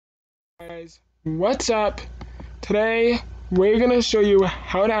Guys, what's up? Today we're gonna show you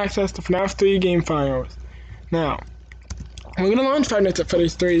how to access the FNAF 3 game files. Now, we're gonna launch Five Nights at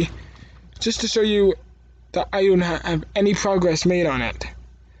Freddy's 3 just to show you that I don't have any progress made on it.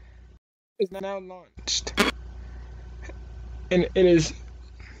 It's now launched, and as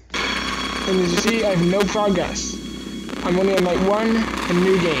you see, I have no progress. I'm only on night 1 and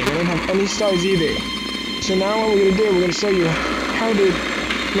new game. I don't have any stars either. So now what we're gonna do, we're gonna show you how to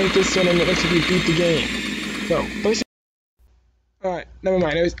make this so that it looks like you beat the game. So first, alright, never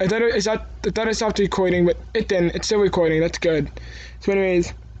mind. I thought it stopped recording, but it didn't. It's still recording. That's good. So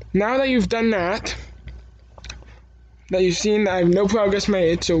anyways, now that you've done that you've seen that I have no progress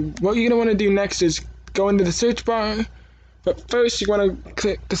made, so what you're gonna want to do next is go into the search bar. But first, you want to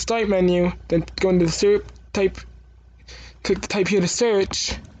click the start menu, then go into the search click the type here to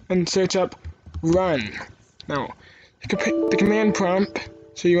search, and search up run. Now, you can pick the command prompt.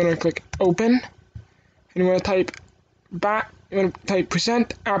 So you want to click open, and you want to type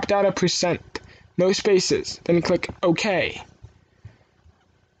 %appdata%, no spaces. Then you click OK.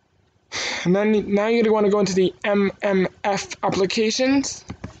 And then now you're going to want to go into the MMFApplications,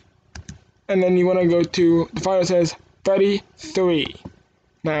 and then you want to go to the file that says Freddy 3.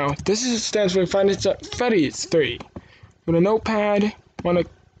 Now this stands for Five Nights at Freddy's 3. Go to notepad, want to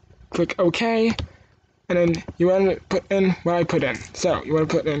click OK. And then you want to put in what I put in. So you want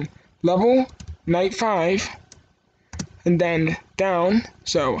to put in level, night 5, and then down.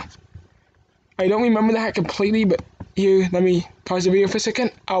 So I don't remember that completely, but here, let me pause the video for a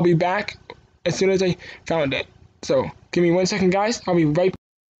second. I'll be back as soon as I found it. So give me 1 second, guys. I'll be right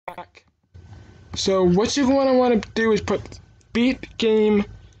back. So what you're going to want to do is put beatgame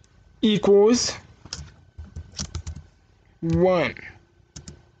equals 1.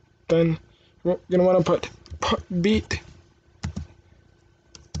 Then you're going to want to put beat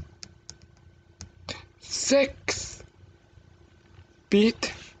 6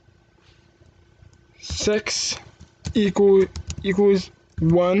 equals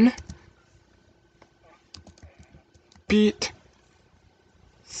 1, beat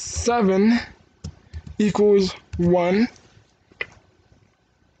 7 equals 1,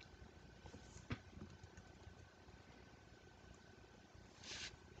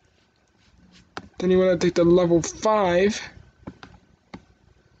 then you want to take the level 5.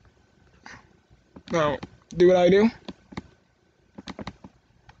 Now, do what I do.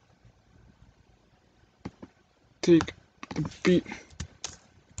 Take the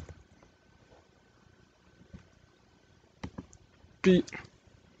beat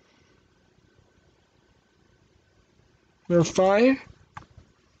number 5,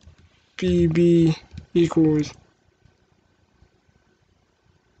 BB equals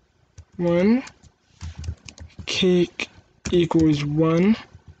 1, cake equals 1,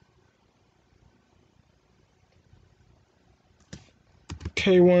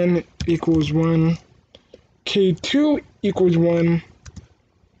 K1 equals 1, K2 equals 1,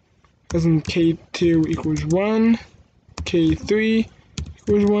 as in K2 equals 1, K3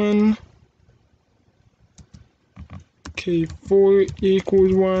 equals 1, K4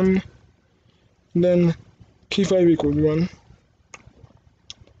 equals 1, and then K5 equals 1.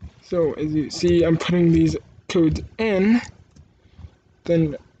 So as you see, I'm putting these codes in.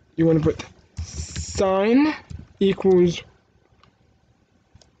 Then you want to put cine equals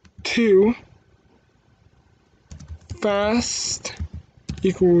 2, fast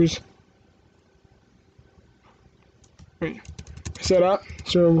equals, set up.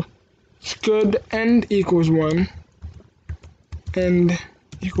 So goodend equals 1, end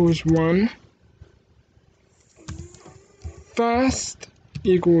equals 1, fast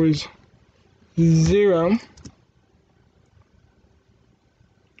equals 0,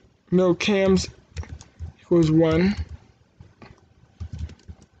 nocams equals 1,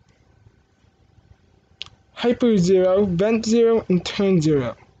 hyper 0, vent 0, and turn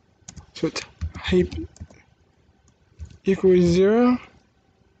 0. So it's hype equals 0.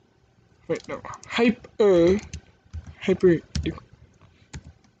 Wait, no, hyper equals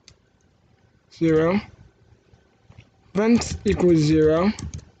 0. Vent equals 0.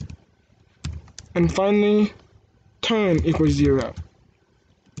 And finally, turn equals 0.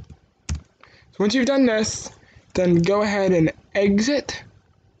 So once you've done this, then go ahead and exit,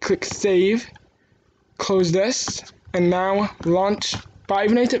 click save, close this, and now launch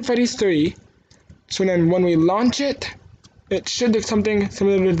Five Nights at Freddy's 3. So then when we launch it, it should look something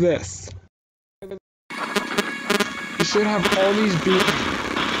similar to this. You should have all these beaten.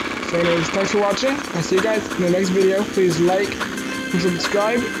 So anyways, thanks for watching. I'll see you guys in the next video. Please like and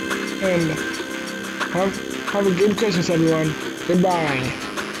subscribe, and have a good Christmas, everyone. Goodbye.